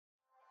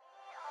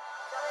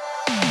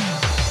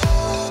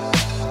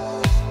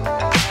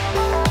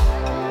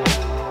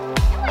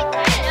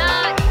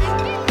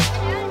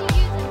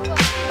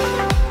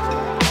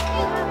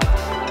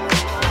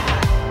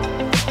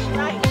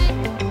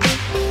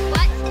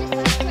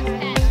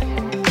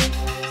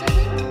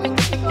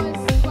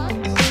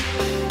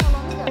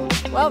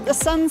Well, the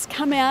sun's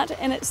come out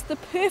and it's the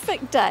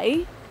perfect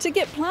day to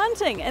get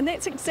planting, and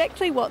that's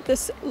exactly what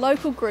this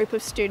local group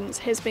of students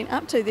has been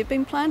up to. They've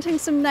been planting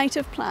some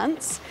native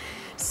plants.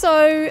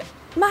 So,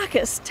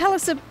 Marcus, tell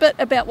us a bit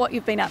about what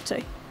you've been up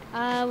to.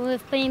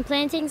 We've been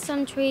planting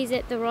some trees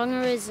at the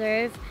Ronga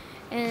Reserve,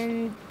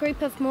 and a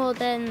group of more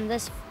than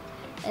this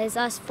is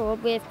us four.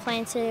 We've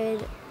planted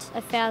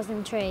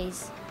 1,000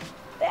 trees.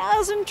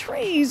 1,000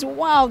 trees!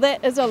 Wow,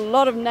 that is a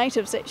lot of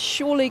natives. That's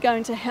surely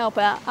going to help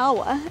our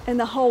awa and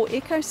the whole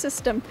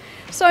ecosystem.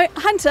 So,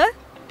 Hunter,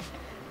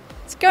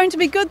 it's going to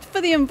be good for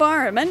the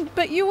environment,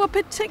 but you were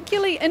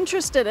particularly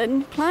interested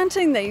in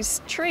planting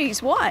these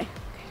trees. Why?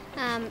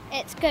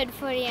 It's good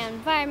for the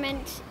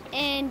environment,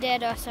 and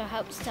it also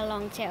helps the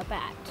long-tailed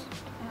bat.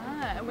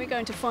 And we're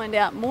going to find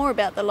out more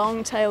about the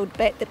long-tailed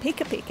bat, the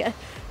peka,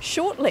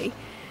 shortly.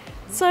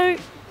 So,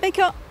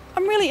 Mika,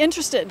 I'm really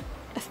interested.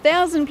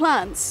 1,000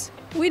 plants.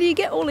 Where do you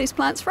get all these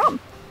plants from?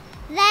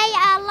 They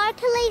are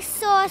locally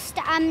sourced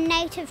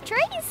native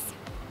trees.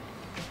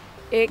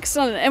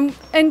 Excellent.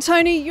 And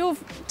Tony,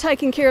 you've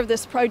taken care of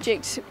this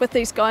project with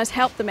these guys,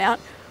 helped them out.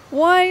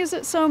 Why is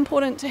it so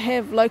important to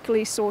have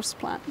locally sourced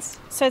plants?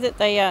 So that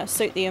they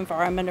suit the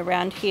environment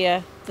around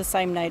here, the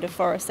same native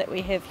forest that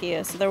we have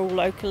here. So they're all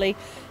locally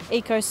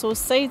eco-sourced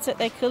seeds that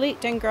they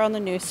collect and grow in the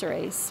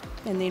nurseries.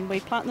 And then we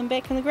plant them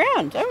back in the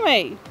ground, don't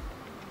we?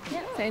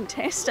 Yeah,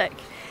 fantastic.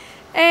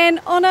 And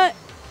Anna,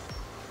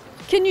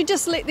 can you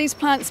just let these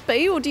plants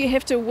be, or do you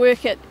have to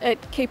work at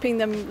keeping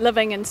them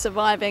living and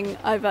surviving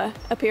over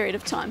a period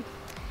of time?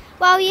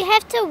 Well, you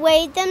have to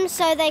weed them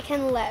so they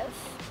can live.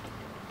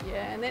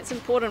 Yeah, and that's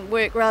important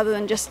work rather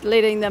than just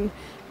letting them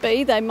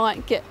be. They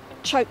might get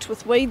choked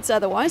with weeds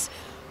otherwise.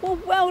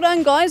 Well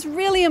done, guys.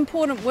 Really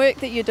important work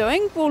that you're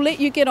doing. We'll let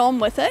you get on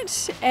with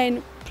it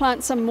and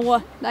plant some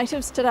more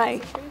natives today.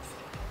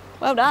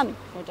 Well done.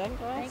 Well done,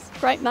 guys.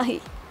 Great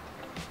mahi.